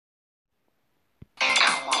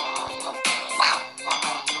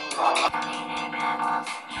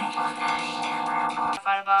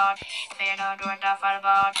ferbbot, phineadroid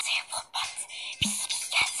ferbbot.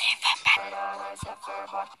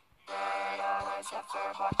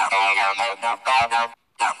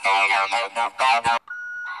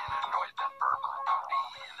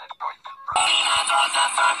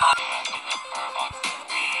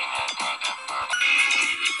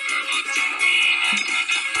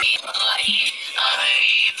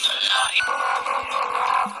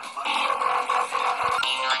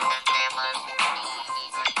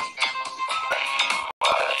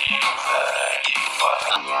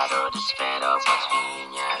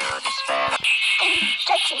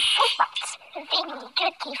 Tricky ferbbot, really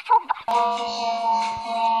tricky ferbbot.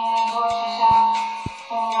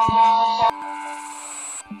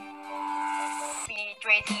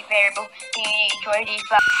 Phineadroid ferbbot, phineadroid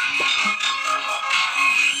ferbbot.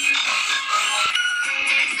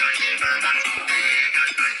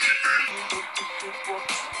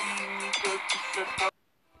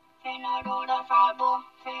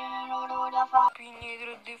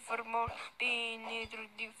 Phineadroid ferbbot, phineadroid ferbbot. Phineadroid ferbbot,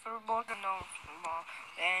 phineadroid ferbbot. No,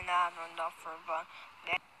 phineadroid ferbbot.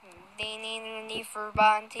 Phineadroid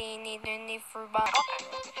ferbbot, phineadroid ferbbot.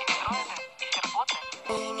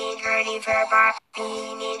 Phineadroid ferbbot,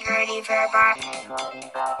 phineadroid ferbbot.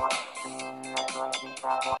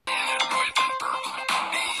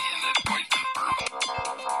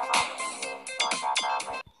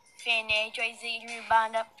 Phineadroid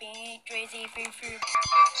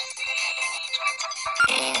ferbbot,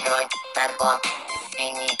 phineadroid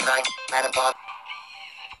ferbbot.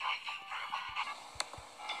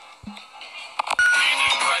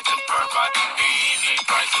 Phineadroid ferbbot,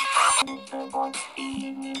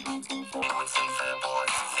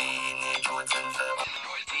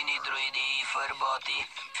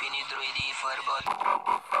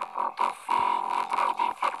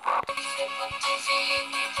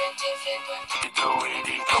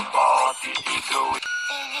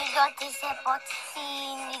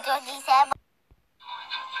 phineadroid ferbbot.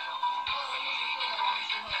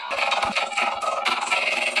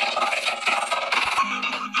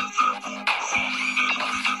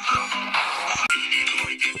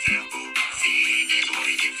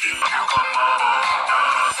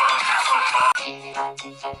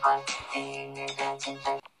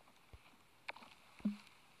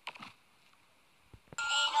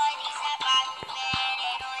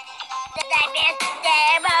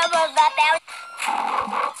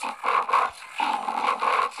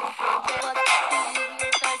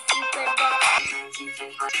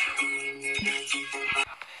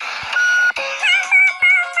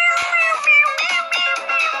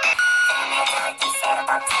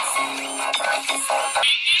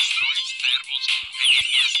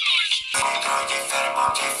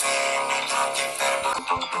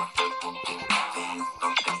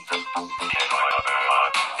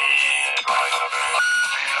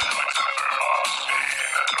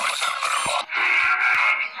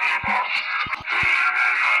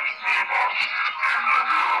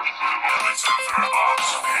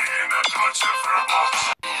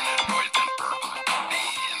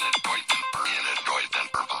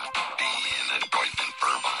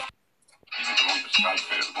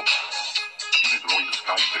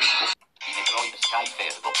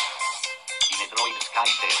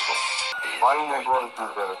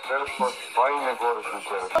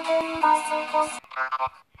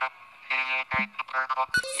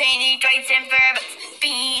 Phineadroid ferbbot,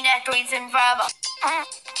 phineadroid ferbbot.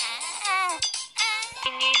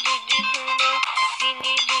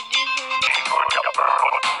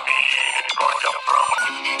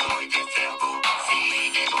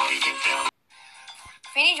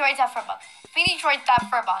 Phineadroid ferbbot, phineadroid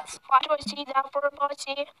ferbbot. Why do I see that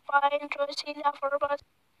ferbbot? Why do I see that ferbbot?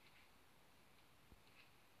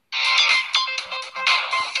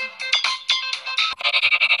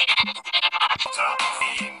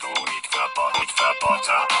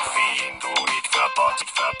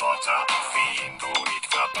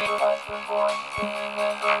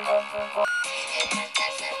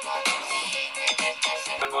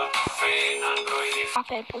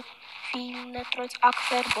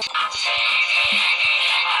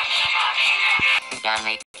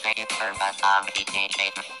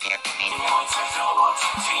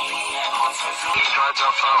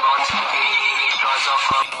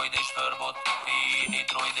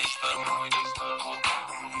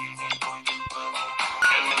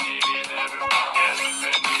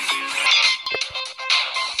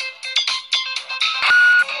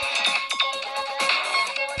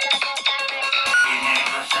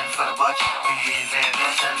 Ferbbot, phineadroid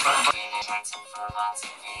ferbbot.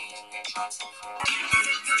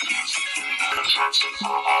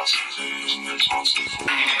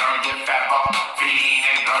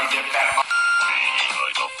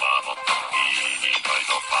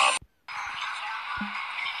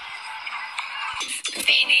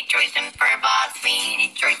 Phineadroids and ferbots.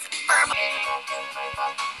 Phineadroids and ferbots.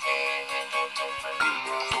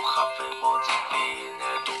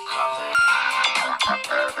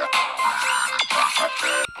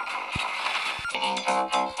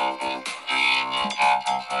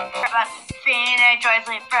 Ferbots. Phineadroids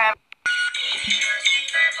and ferbots.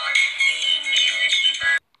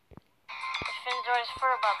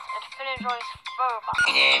 Phineadroids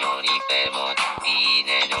ferbots.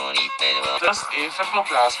 Phineadroids ferbots. Plus A ferbbot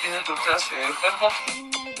plus into plus A ferbbot.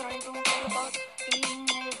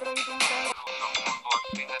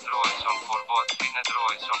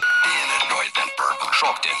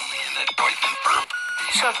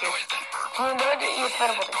 Phineadroid и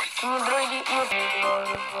ferbbot. Phineadroid и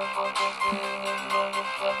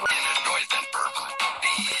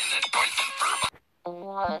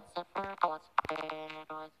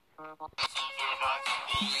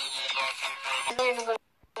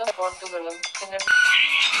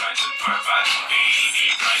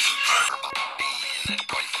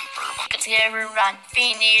Run,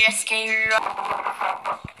 Phinead, escape, run.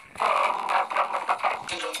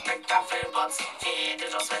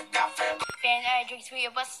 Phineadroids, we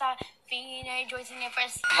are bust out. Phineadroids in your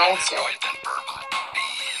first.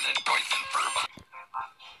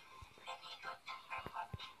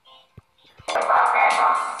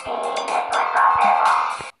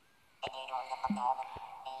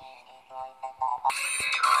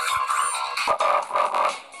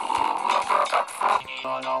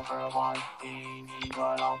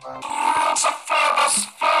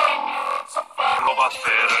 Robot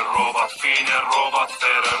Ferrer, Robot Fine, Robot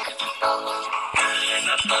Ferrer.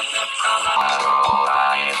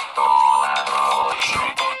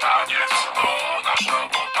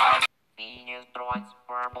 Phineadroids,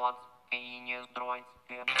 ferbots, phineadroids,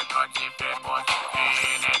 phineadroids, ferbots,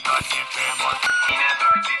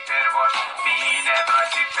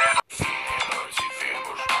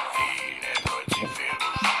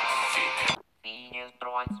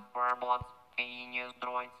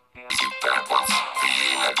 phineadroids,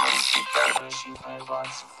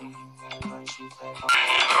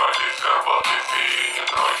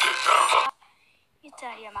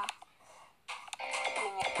 Italia, ma.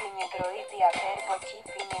 Phineadroidia ferboci,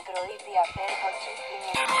 phineadroidia ferboci,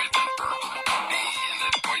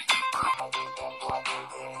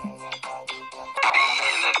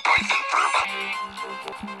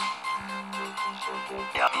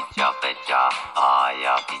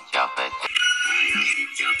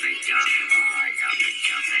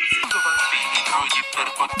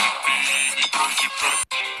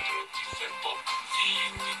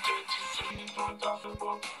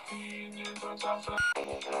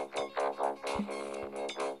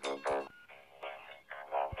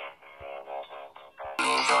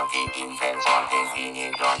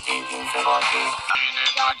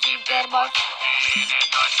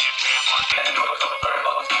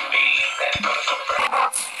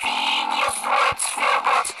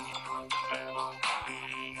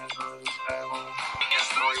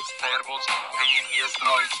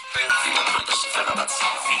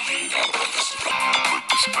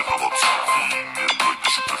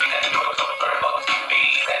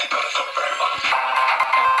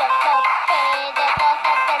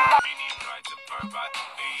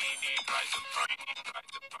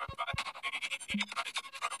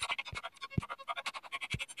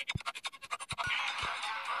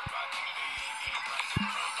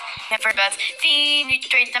 Ferbots,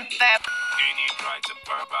 Phineadroids and ferbots.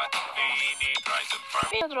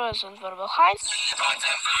 Phineadroids and ferbbot. Heinz.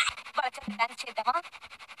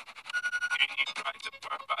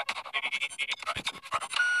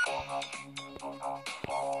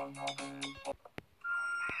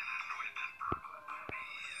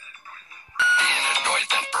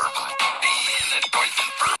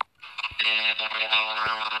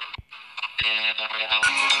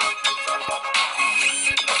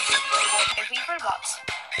 Ferbots.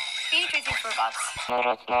 Phineadroids and ferbots.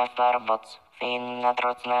 ferbots,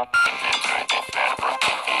 phineadroids,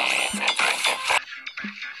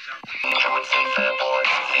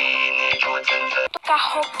 Toca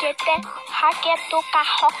roquete, toca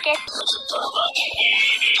roquete.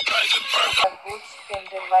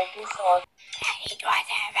 Phineadroids or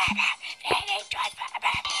Phineadroids and ferbots. Phineadroids and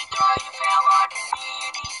ferbots.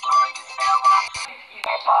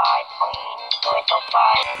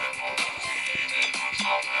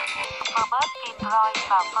 ferbbot, phineadroid,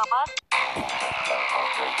 ferbbot.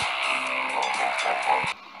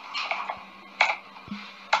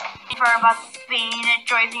 Ferbbot,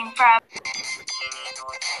 phineadroid, ferbbot.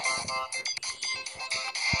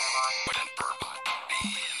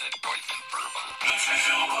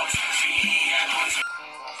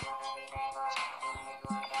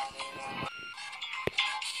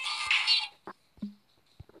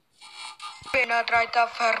 Phineadroid,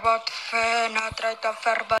 ferbbot, phineadroid,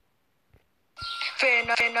 ferbbot.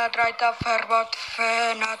 Phineadroid, ferbbot,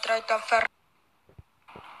 phineadroid, ferbbot.